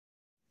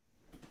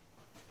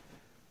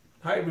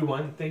Hi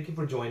everyone, thank you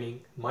for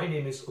joining. My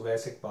name is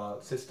Uwais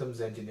Iqbal,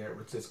 Systems Engineer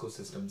with Cisco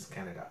Systems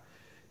Canada.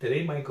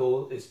 Today my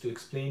goal is to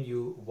explain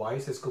you why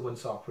Cisco One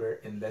Software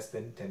in less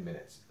than 10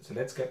 minutes. So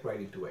let's get right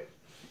into it.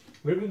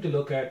 We're going to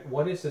look at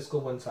what is Cisco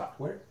One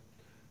Software,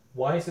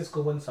 why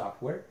Cisco One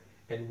Software,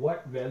 and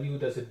what value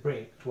does it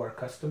bring to our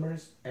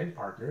customers and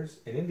partners.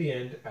 And in the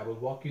end, I will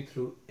walk you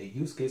through a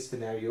use case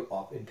scenario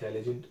of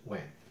Intelligent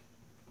WAN.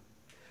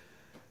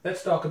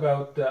 Let's talk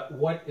about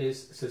what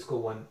is Cisco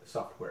One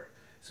Software.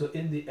 So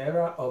in the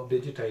era of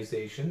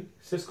digitization,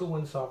 Cisco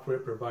One Software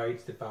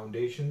provides the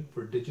foundation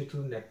for digital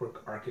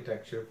network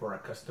architecture for our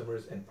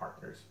customers and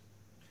partners.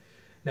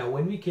 Now,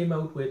 when we came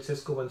out with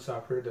Cisco One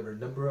Software, there were a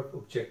number of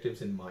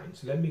objectives in mind.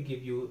 So let me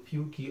give you a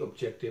few key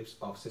objectives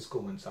of Cisco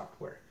One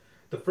Software.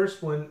 The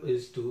first one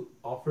is to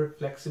offer a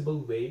flexible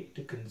way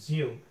to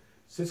consume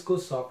Cisco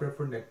software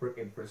for network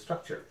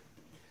infrastructure.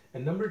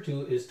 And number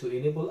two is to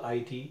enable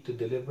IT to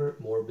deliver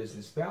more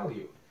business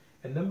value.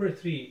 And number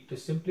three, to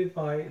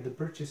simplify the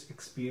purchase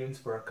experience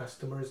for our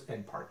customers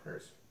and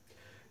partners.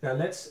 Now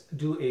let's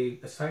do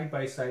a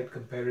side-by-side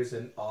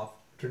comparison of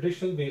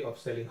traditional way of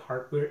selling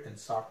hardware and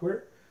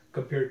software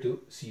compared to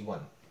C1.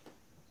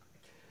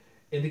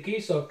 In the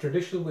case of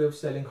traditional way of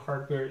selling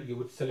hardware, you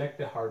would select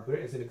the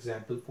hardware, as an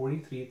example,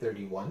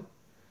 4331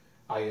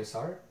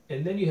 ISR,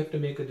 and then you have to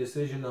make a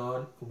decision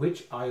on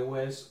which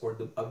iOS or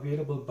the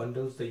available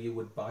bundles that you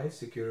would buy,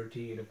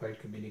 security, unified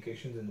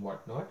communications and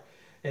whatnot.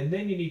 And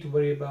then you need to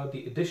worry about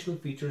the additional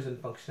features and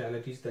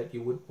functionalities that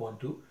you would want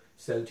to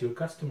sell to your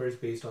customers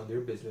based on their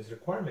business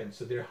requirements.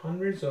 So there are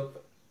hundreds of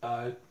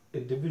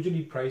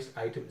individually priced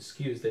item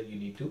SKUs that you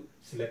need to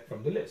select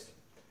from the list.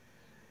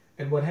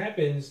 And what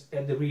happens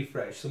at the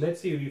refresh? So let's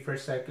say your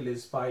refresh cycle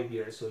is 5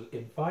 years. So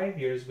in 5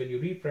 years, when you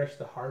refresh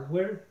the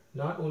hardware,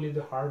 not only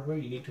the hardware,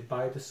 you need to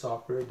buy the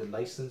software, the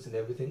license and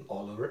everything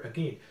all over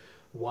again.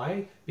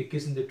 Why?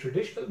 Because in the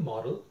traditional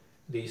model,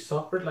 the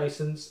software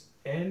license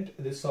and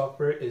the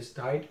software is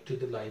tied to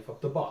the life of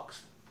the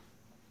box.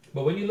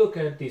 But when you look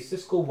at the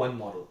Cisco One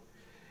model,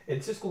 in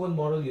Cisco One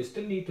model, you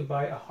still need to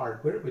buy a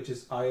hardware, which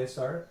is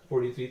ISR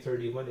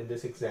 4331 in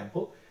this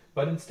example.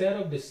 But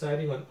instead of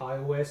deciding on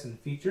iOS and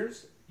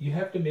features, you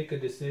have to make a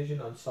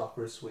decision on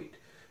software suite.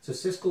 So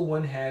Cisco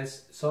One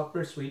has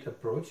software suite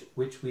approach,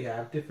 which we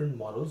have different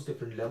models,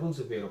 different levels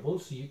available.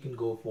 So you can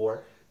go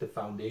for the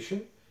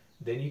foundation,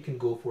 then you can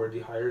go for the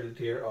higher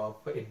tier of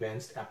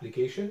advanced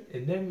application,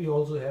 and then we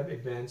also have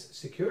advanced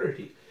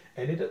security,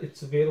 and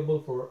it's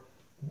available for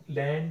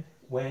LAN,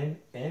 WAN,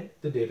 and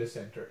the data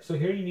center. So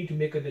here you need to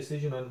make a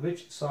decision on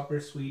which software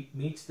suite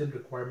meets the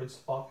requirements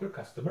of your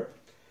customer.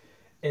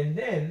 And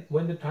then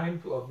when the time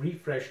of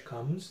refresh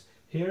comes,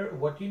 here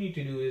what you need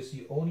to do is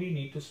you only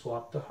need to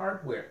swap the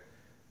hardware.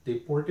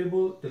 The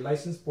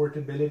license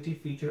portability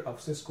feature of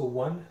Cisco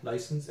One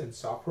license and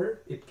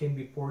software, it can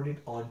be ported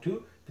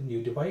onto the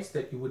new device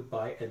that you would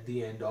buy at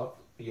the end of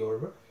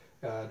your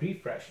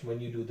refresh,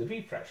 when you do the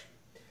refresh.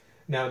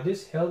 Now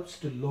this helps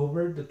to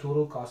lower the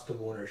total cost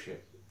of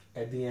ownership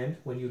at the end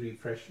when you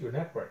refresh your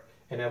network.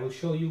 And I will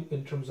show you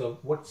in terms of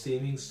what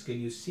savings can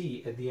you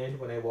see at the end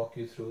when I walk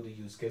you through the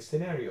use case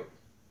scenario.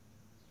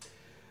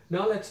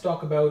 Now let's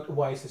talk about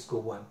why Cisco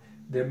One.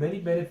 There are many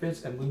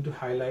benefits. I'm going to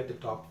highlight the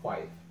top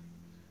 5.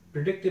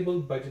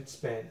 Predictable budget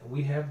spend.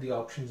 We have the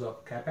options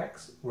of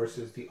CapEx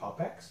versus the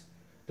OpEx.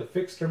 The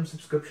fixed term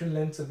subscription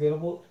lengths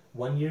available,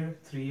 1 year,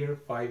 3 year,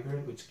 5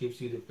 year, which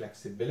gives you the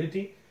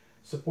flexibility.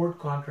 Support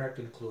contract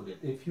included.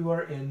 If you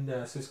are in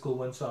the Cisco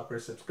One Software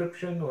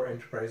subscription or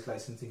enterprise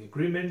licensing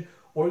agreement,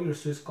 or your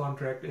Swiss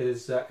contract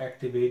is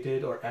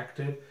activated or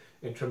active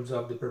in terms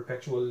of the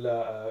perpetual,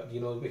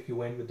 if you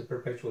went with the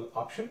perpetual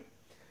option.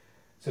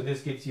 So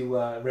this gives you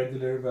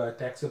regular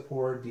tech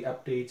support, the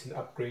updates and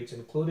upgrades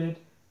included.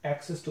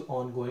 Access to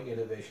ongoing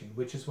innovation,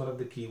 which is one of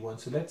the key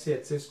ones. So let's say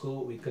at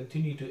Cisco, we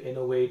continue to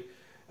innovate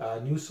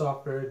new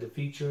software, the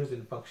features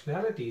and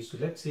functionalities. So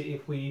let's say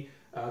if we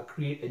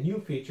create a new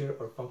feature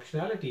or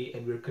functionality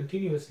and we're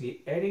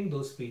continuously adding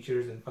those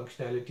features and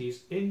functionalities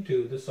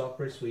into the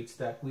software suites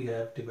that we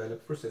have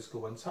developed for Cisco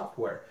One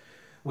Software,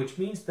 which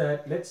means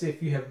that let's say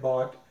if you have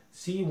bought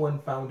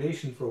C1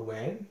 Foundation for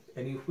WAN,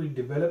 and if we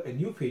develop a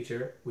new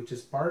feature which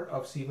is part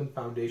of C1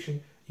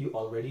 Foundation, you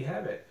already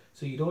have it.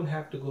 So you don't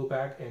have to go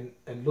back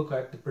and look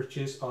at the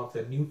purchase of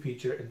the new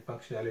feature and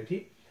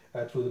functionality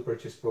through the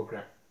purchase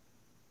program.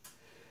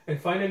 And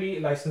finally,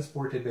 license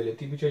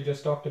portability, which I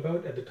just talked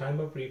about. At the time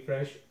of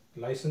refresh,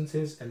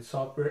 licenses and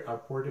software are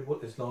portable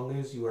as long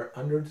as you are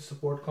under the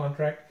support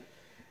contract,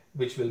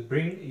 which will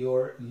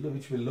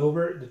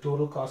lower the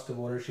total cost of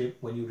ownership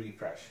when you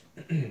refresh.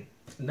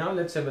 Now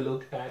let's have a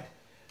look at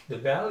the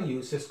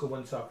value Cisco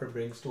One Software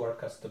brings to our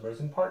customers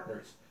and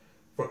partners.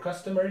 For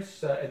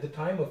customers, at the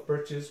time of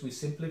purchase, we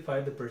simplify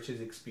the purchase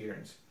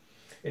experience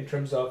in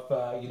terms of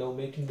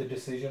making the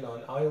decision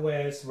on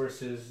iOS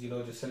versus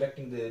just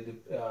selecting the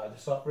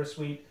software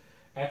suite.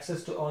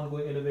 Access to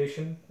ongoing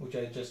innovation, which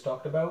I just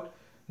talked about.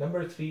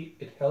 Number 3,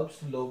 it helps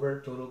to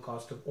lower total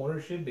cost of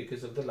ownership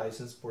because of the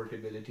license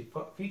portability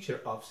feature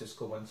of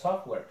Cisco One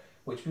Software.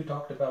 which we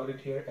talked about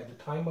it here. At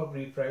the time of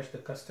refresh, the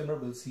customer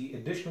will see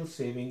additional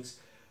savings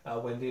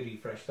when they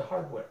refresh the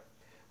hardware.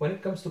 When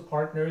it comes to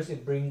partners,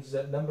 it brings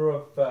a number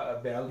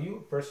of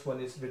value. First one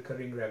is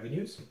recurring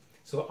revenues.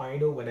 So I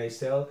know when I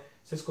sell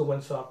Cisco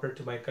One Software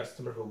to my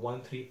customer for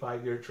 1, 3,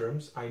 5-year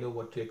terms, I know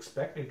what to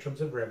expect in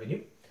terms of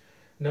revenue.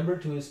 Number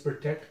two is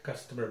protect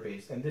customer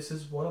base, and this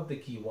is one of the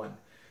key one.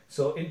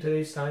 So in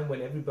today's time,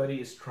 when everybody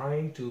is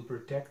trying to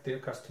protect their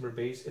customer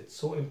base, it's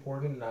so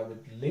important, and I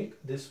would link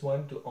this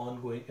one to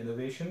ongoing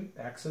innovation,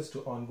 access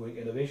to ongoing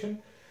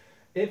innovation.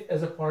 If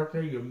as a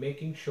partner, you're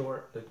making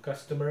sure that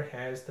customer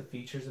has the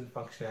features and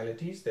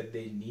functionalities that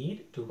they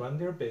need to run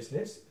their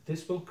business,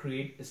 this will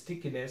create a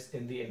stickiness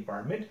in the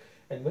environment.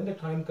 And when the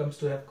time comes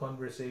to have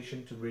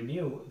conversation to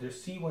renew their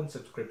C1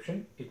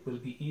 subscription, it will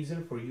be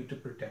easier for you to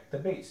protect the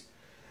base.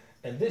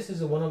 And this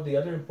is one of the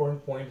other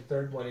important points. The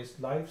third one is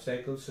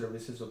lifecycle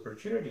services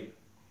opportunity.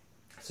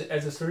 So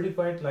as a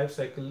certified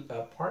lifecycle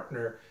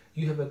partner,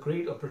 you have a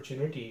great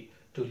opportunity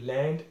to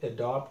land,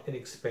 adopt, and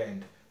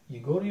expand. You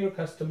go to your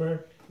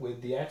customer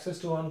with the access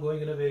to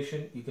ongoing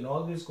innovation. You can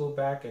always go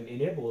back and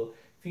enable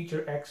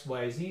feature X,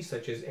 Y, Z,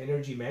 such as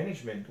energy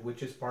management,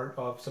 which is part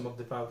of some of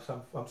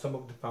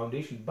the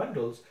foundation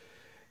bundles.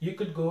 You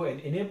could go and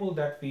enable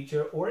that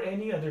feature or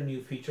any other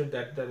new feature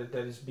that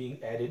is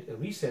being added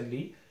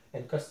recently.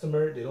 And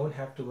customer, they don't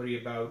have to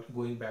worry about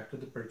going back to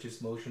the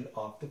purchase motion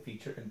of the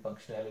feature and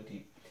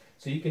functionality.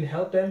 So you can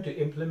help them to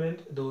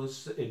implement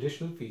those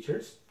additional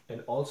features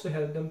and also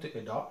help them to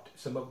adopt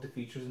some of the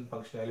features and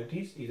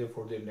functionalities either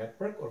for their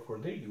network or for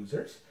their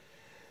users.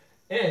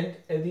 And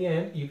at the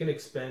end, you can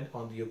expand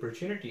on the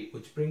opportunity,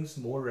 which brings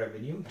more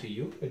revenue to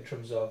you in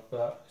terms of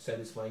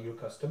satisfying your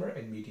customer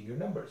and meeting your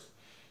numbers.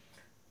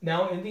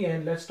 Now, in the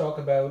end, let's talk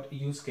about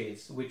use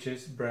case, which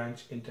is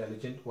branch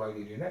intelligent wide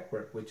area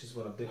network, which is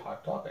one of the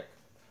hot topic.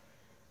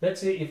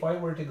 Let's say if I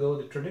were to go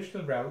the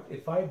traditional route,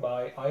 if I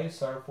buy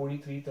ISR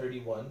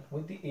 4331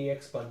 with the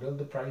AX bundle,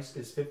 the price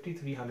is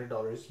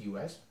 $5,300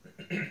 US.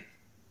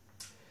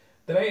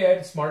 Then I add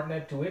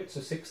SmartNet to it,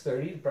 so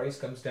 630, the price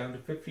comes down to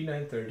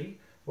 5930.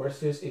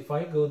 Versus if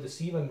I go the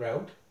C1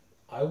 route,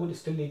 I would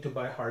still need to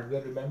buy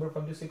hardware. Remember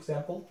from this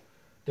example,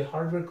 the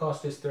hardware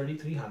cost is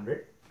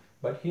 3,300.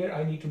 But here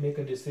I need to make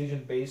a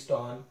decision based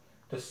on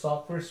the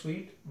software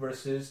suite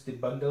versus the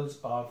bundles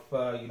of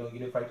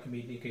unified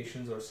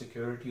communications or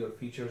security or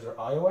features or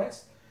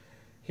iOS.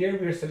 Here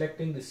we are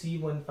selecting the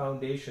C1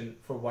 foundation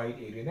for wide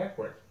area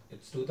network.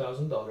 It's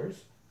 $2,000.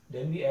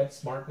 Then we add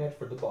SmartNet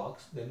for the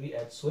box. Then we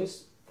add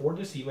Swiss for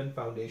the C1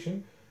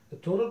 foundation. The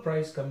total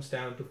price comes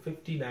down to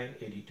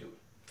 $5,982.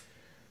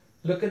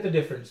 Look at the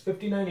difference,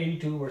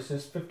 $5,982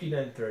 versus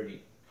 $5,930.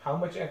 How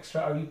much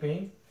extra are you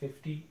paying?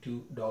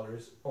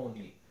 $52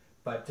 only.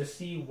 But just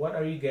see what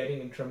are you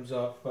getting in terms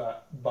of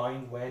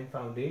buying WAN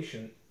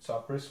Foundation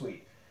software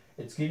suite.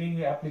 It's giving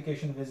you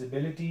application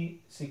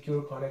visibility,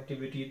 secure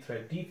connectivity,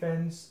 threat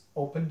defense,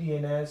 open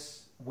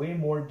DNS, way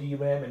more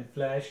DRAM and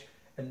flash,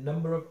 a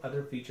number of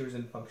other features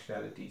and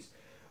functionalities.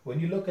 When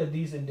you look at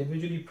these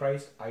individually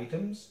priced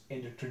items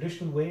in the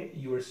traditional way,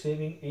 you are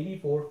saving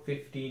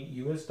 $84.15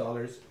 US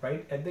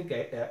right at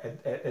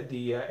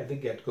the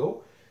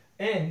get-go.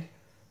 And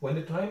when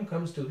the time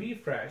comes to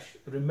refresh,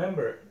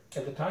 remember,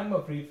 at the time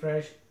of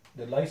refresh,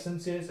 the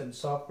licenses and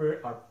software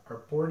are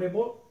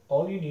portable.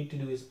 All you need to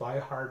do is buy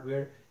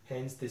hardware.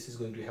 Hence, this is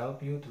going to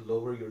help you to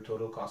lower your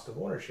total cost of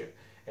ownership.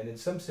 And in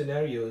some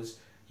scenarios,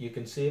 you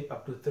can save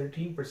up to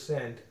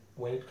 13%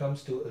 when it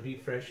comes to a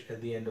refresh at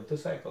the end of the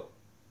cycle.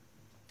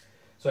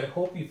 So I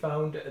hope you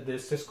found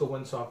this Cisco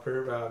One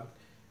Software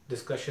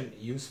discussion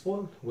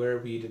useful, where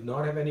we did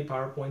not have any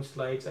PowerPoint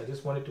slides. I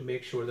just wanted to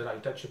make sure that I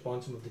touch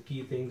upon some of the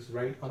key things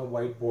right on a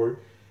whiteboard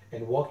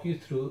and walk you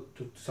through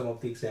to some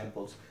of the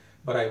examples.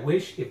 But I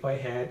wish if I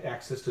had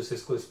access to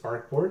Cisco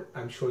SparkBoard.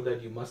 I'm sure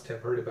that you must have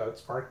heard about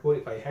SparkBoard.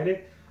 If I had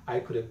it, I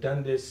could have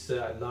done this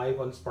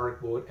live on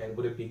SparkBoard and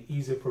would have been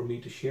easier for me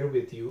to share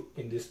with you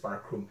in this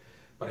Spark Room.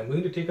 But I'm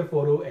going to take a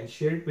photo and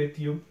share it with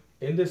you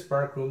in this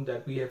Spark Room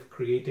that we have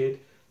created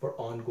for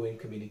ongoing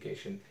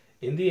communication.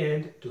 In the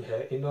end,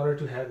 in order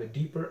to have a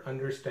deeper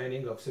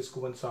understanding of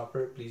Cisco One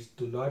Software, please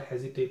do not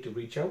hesitate to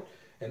reach out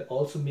and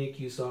also make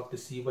use of the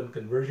C1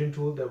 conversion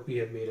tool that we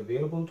have made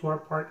available to our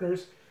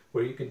partners,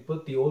 where you can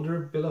put the older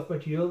bill of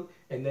material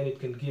and then it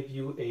can give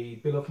you a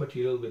bill of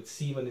material with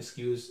C1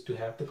 SKUs to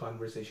have the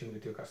conversation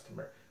with your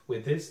customer.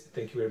 With this,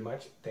 thank you very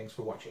much. Thanks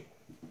for watching.